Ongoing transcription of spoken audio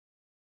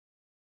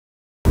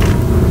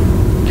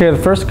Okay,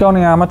 the first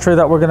goniometry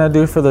that we're going to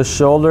do for the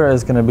shoulder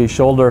is going to be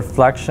shoulder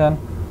flexion.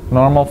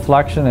 Normal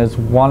flexion is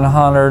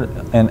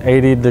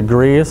 180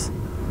 degrees.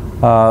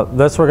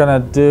 This we're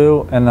going to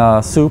do in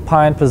a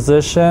supine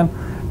position,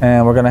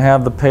 and we're going to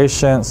have the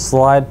patient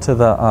slide to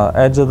the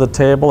edge of the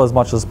table as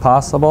much as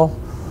possible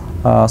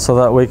so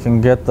that we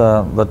can get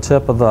the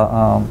tip of the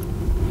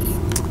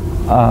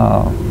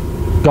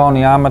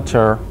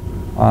goniometer.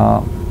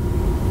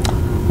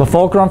 The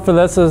fulcrum for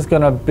this is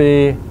going to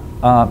be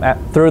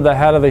through the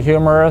head of the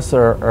humerus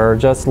or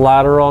just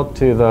lateral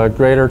to the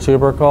greater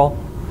tubercle,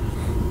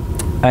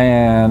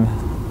 and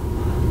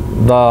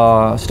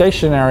the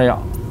stationary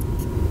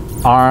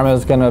arm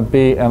is going to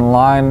be in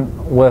line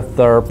with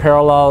or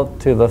parallel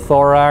to the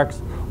thorax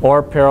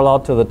or parallel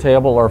to the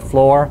table or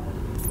floor,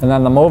 and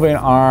then the moving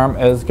arm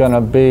is going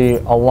to be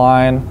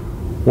aligned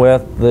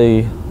with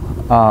the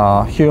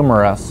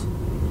humerus,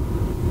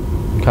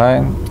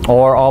 okay,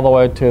 or all the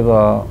way to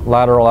the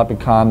lateral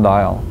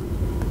epicondyle.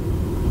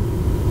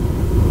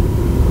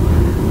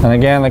 And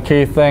again, the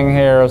key thing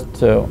here is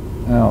to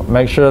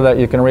make sure that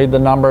you can read the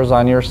numbers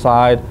on your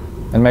side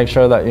and make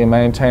sure that you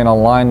maintain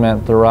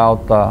alignment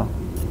throughout the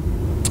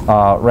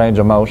range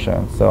of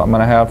motion. So I'm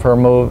going to have her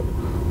move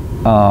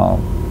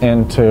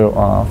into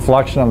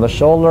flexion of the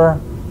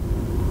shoulder.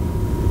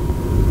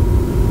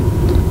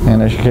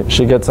 And as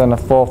she gets into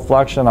full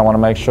flexion, I want to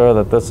make sure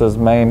that this is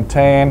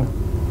maintained.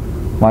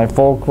 My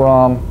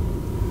fulcrum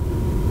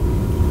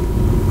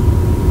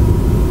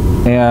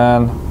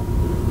and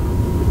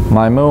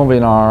my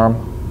moving arm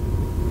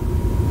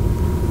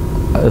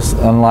is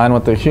in line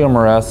with the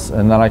humerus,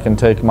 and then I can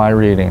take my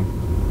reading,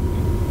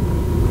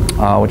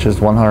 which is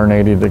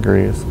 180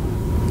 degrees.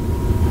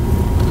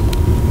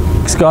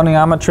 Next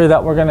goniometry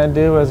that we're going to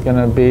do is going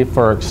to be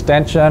for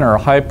extension or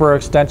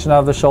hyperextension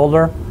of the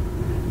shoulder.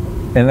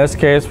 In this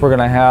case, we're going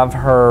to have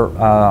her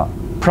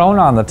prone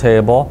on the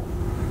table,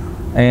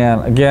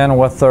 and again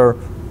with her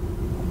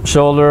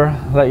shoulder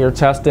that you're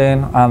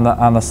testing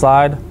on the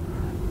side,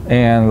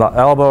 and the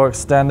elbow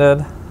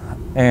extended,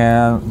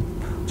 and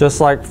just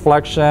like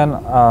flexion,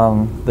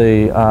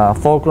 the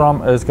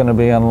fulcrum is going to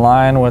be in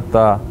line with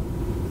the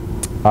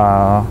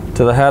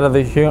to the head of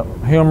the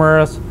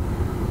humerus,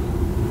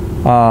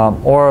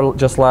 or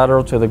just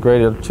lateral to the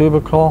greater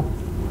tubercle.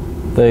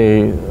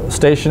 The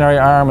stationary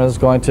arm is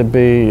going to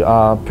be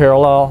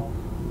parallel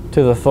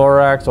to the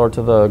thorax or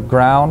to the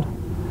ground,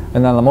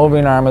 and then the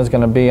moving arm is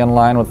going to be in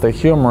line with the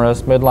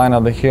humerus, midline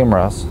of the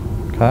humerus.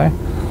 Okay.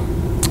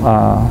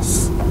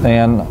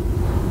 And I'm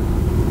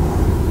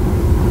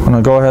going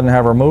to go ahead and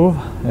have her move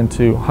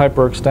into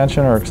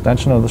hyperextension or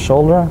extension of the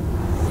shoulder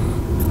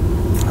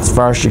as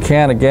far as she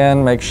can.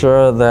 Again, make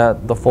sure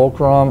that the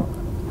fulcrum,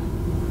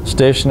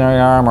 stationary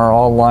arm are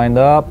all lined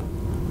up.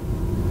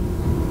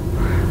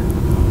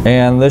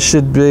 And this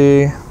should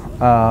be,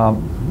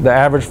 the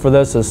average for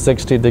this is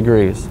 60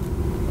 degrees.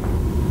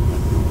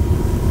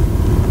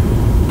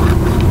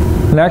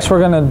 Next we're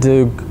going to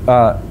do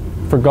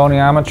for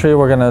goniometry,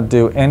 we're going to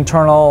do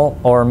internal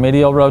or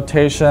medial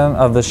rotation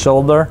of the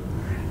shoulder,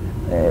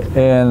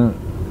 and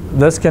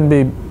this can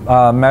be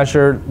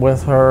measured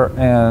with her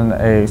in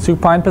a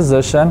supine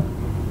position,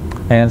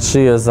 and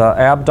she is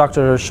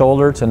abducted her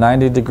shoulder to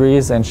 90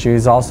 degrees, and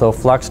she's also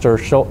flexed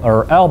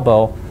her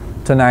elbow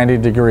to 90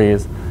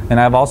 degrees. And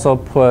I've also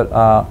put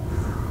a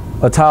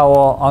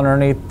towel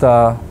underneath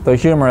the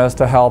humerus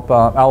to help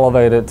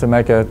elevate it to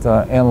make it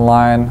in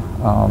line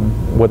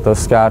with the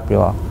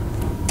scapula.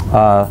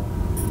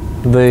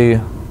 The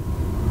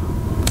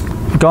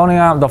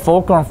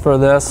fulcrum for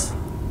this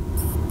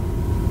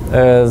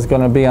is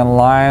going to be in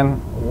line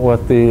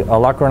with the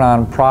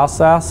olecranon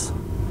process,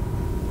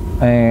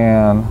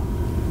 and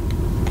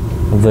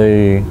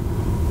the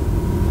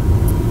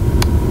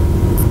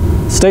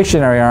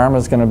stationary arm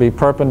is going to be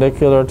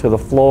perpendicular to the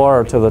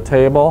floor or to the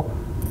table,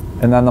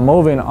 and then the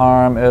moving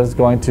arm is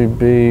going to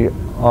be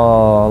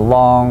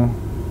along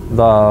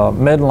the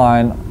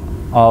midline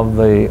of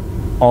the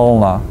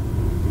ulna.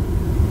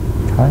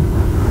 Okay.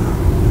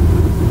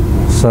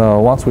 So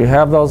once we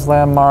have those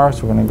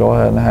landmarks, we're going to go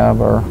ahead and have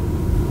her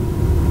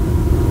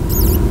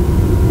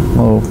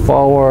move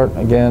forward.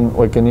 Again,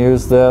 we can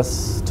use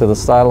this to the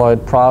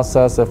styloid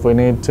process if we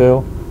need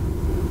to.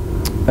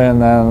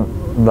 And then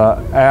the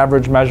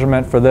average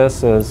measurement for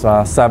this is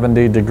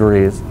 70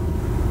 degrees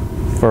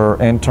for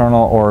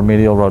internal or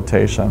medial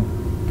rotation.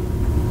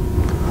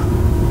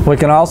 We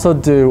can also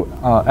do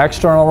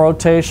external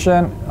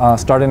rotation,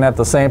 starting at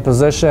the same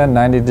position,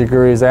 90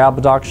 degrees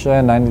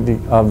abduction,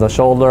 90 of the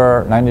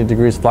shoulder, 90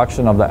 degrees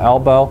flexion of the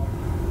elbow.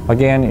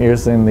 Again,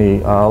 using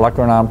the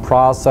olecranon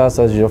process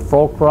as your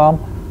fulcrum,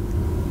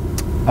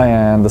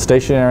 and the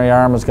stationary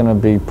arm is going to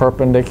be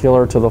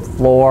perpendicular to the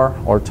floor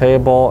or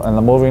table, and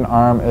the moving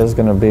arm is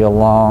going to be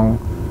along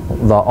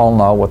the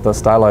ulna with the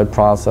styloid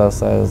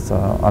process as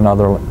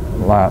another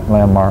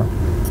landmark.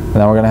 And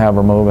then we're going to have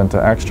her move into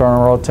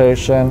external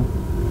rotation.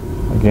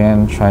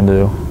 Again, trying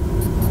to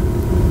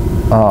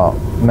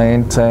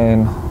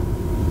maintain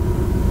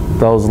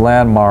those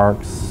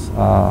landmarks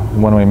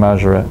when we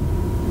measure it.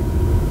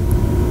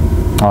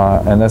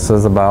 And this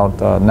is about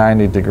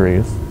 90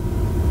 degrees.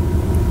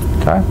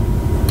 Okay.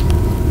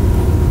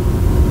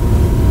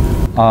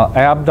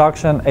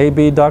 Abduction,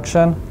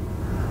 abduction,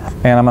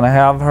 and I'm going to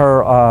have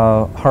her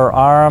her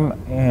arm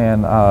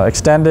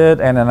extended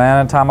in an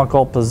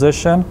anatomical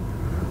position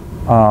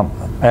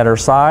at her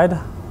side.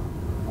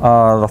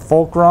 The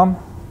fulcrum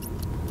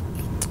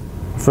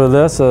for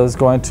this is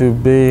going to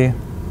be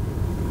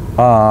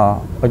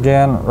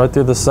again right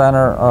through the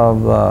center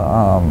of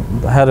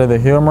the head of the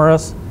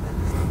humerus.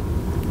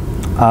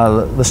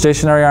 The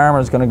stationary arm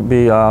is going to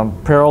be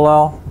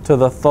parallel to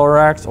the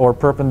thorax or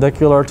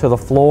perpendicular to the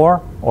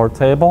floor or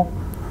table.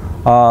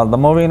 The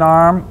moving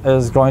arm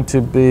is going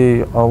to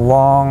be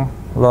along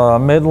the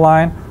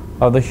midline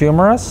of the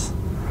humerus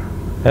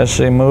as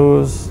she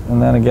moves,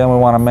 and then again we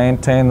want to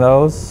maintain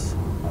those.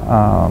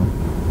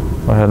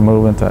 Go ahead and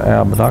move into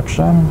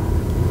abduction.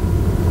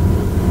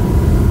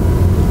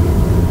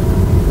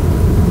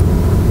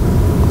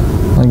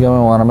 Again, we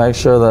want to make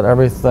sure that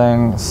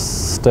everything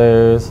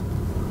stays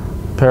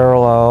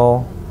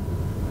parallel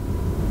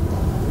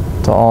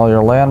to all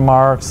your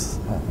landmarks,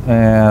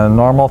 and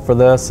normal for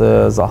this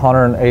is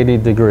 180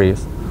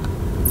 degrees.